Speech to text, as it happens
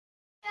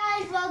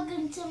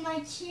welcome to my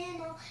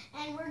channel,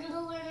 and we're going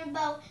to learn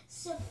about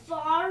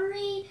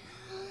Safari,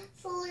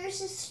 solar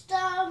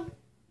system,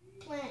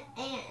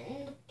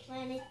 and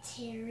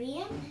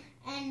planetarium,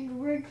 and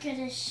we're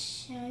going to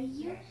show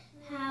you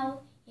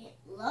how it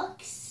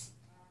looks.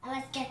 And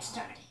let's get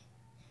started.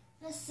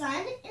 The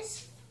sun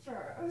is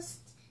first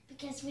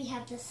because we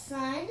have the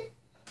sun,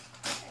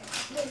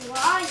 the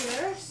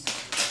wires,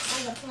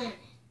 and the planets.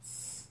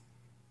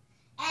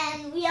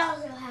 And we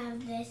also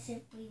have this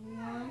if we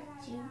want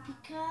to,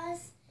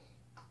 because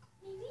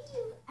maybe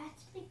you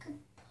actually could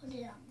put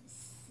it on the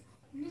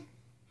sun,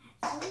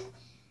 actually.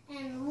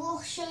 And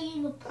we'll show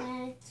you the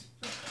planets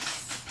first.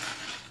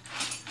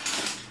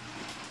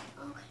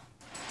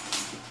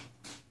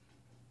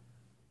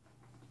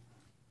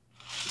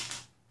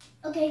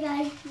 Okay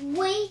guys,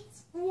 wait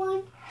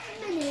 1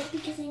 minute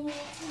because I need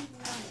to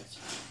manage.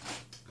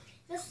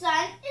 The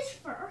sun is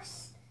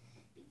first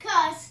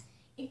because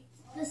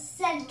it's the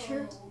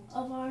center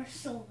of our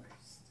solar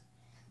system.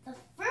 The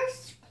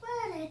first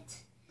planet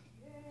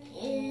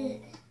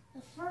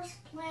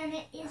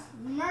is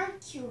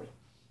Mercury,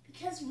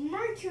 because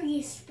Mercury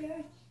is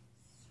very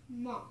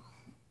small.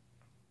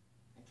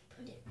 Let's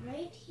put it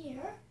right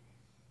here.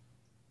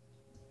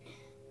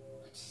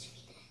 Which is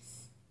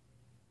Venus?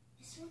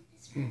 This one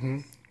is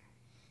Venus.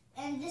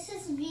 And this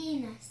is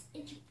Venus.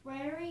 It's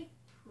very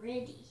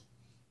pretty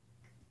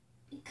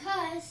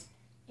because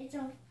it's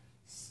a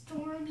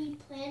stormy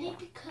planet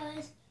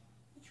because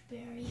it's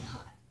very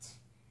hot.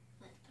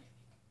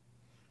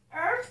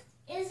 Earth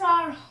is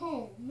our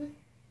home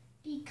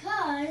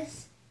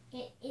because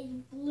it is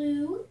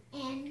blue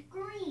and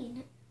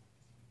green,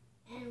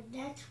 and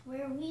that's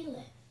where we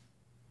live.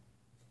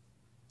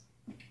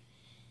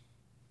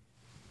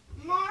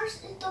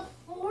 Mars is the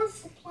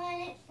fourth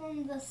planet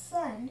from the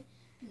sun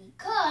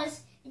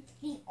because it's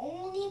the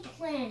only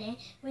planet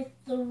with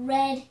the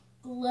red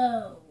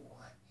glow,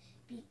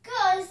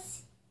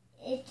 because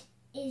it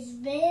is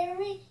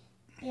very,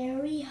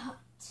 very hot.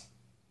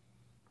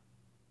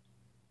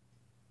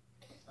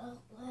 So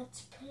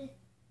let's put it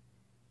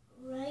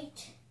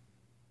right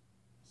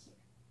here.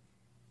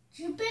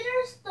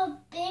 Jupiter's the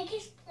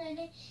biggest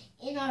planet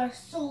in our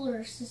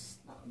solar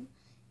system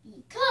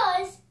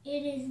because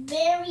it is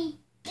very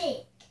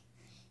big,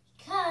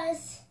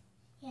 because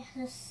it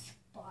has a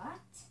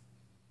spot,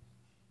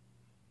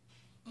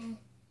 and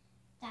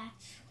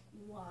that's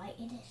why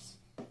it is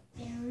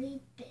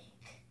very big.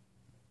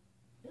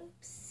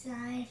 Oops,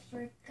 I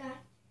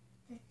forgot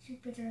that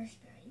Jupiter is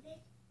very big.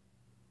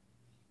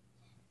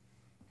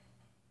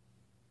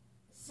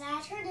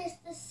 Saturn is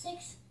the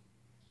sixth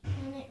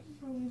planet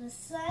from the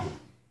sun,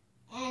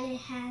 and it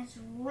has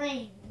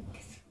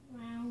rings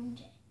around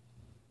it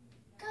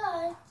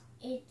because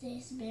it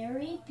is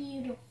very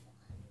beautiful.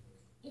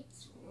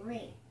 It's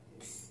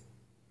rings.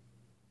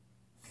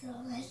 So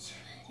let's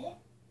put it.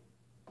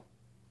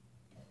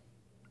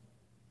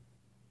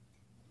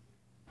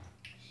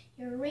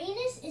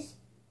 Uranus is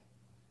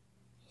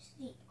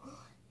the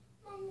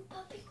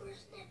puppy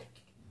grows neck.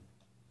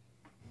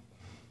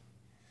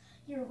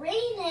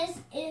 Uranus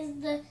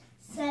is the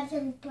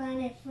seventh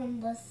planet from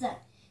the sun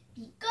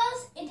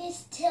because it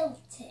is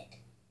tilted.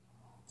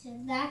 So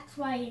that's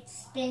why it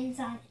spins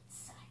on its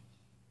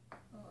side.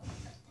 Oh,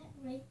 put that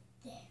right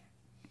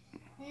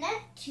there.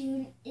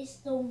 Neptune is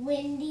the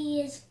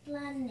windiest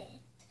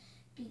planet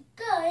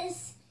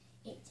because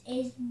it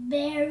is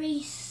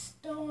very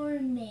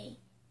stormy.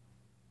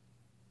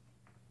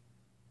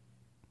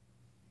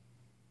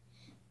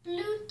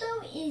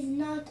 Pluto is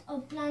not a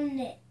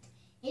planet.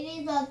 It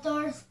is a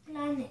dwarf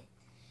planet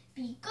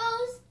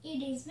because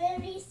it is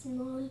very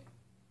small.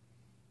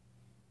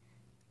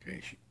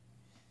 Okay.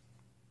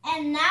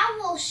 And now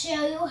we'll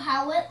show you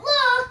how it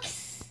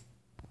looks.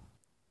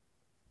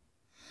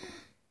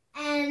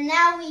 And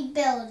now we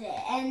build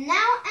it. And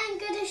now I'm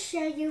going to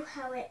show you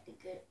how it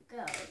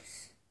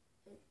goes.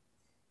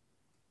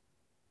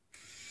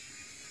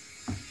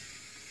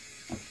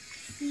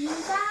 See,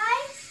 guys?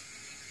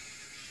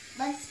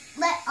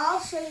 I'll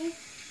show you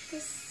the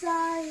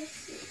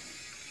size.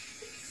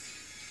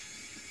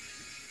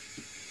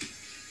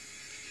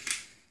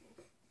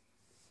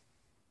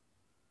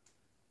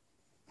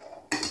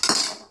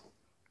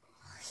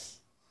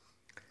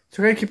 It's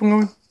okay, keep on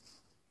going.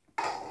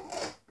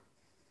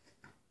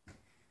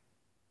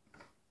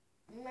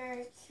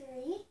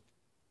 Mercury,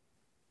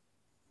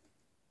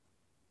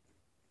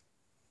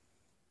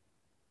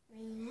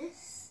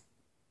 Venus,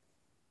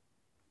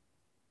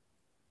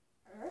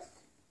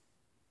 Earth,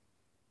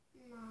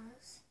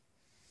 Mars,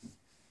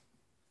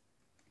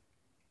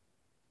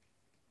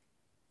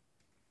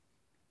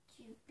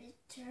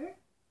 Jupiter,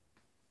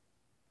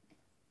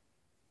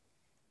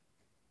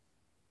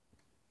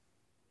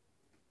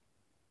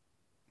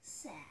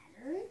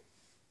 Saturn,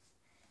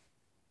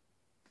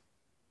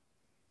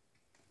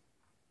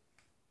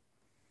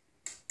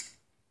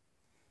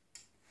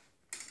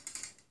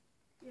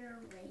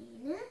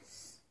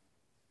 Uranus,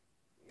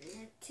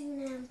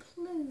 Neptune, and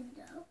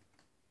Pluto.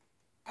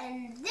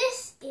 And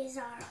this is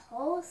our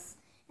host,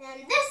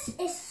 and this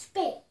is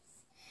space.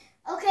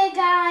 Okay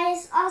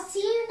guys, I'll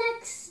see you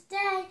next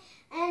day,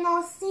 and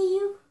I'll see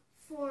you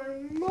for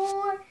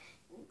more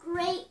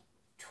great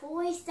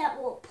toys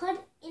that we'll put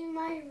in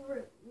my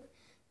room.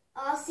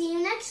 I'll see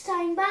you next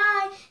time.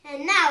 Bye.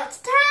 And now it's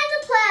time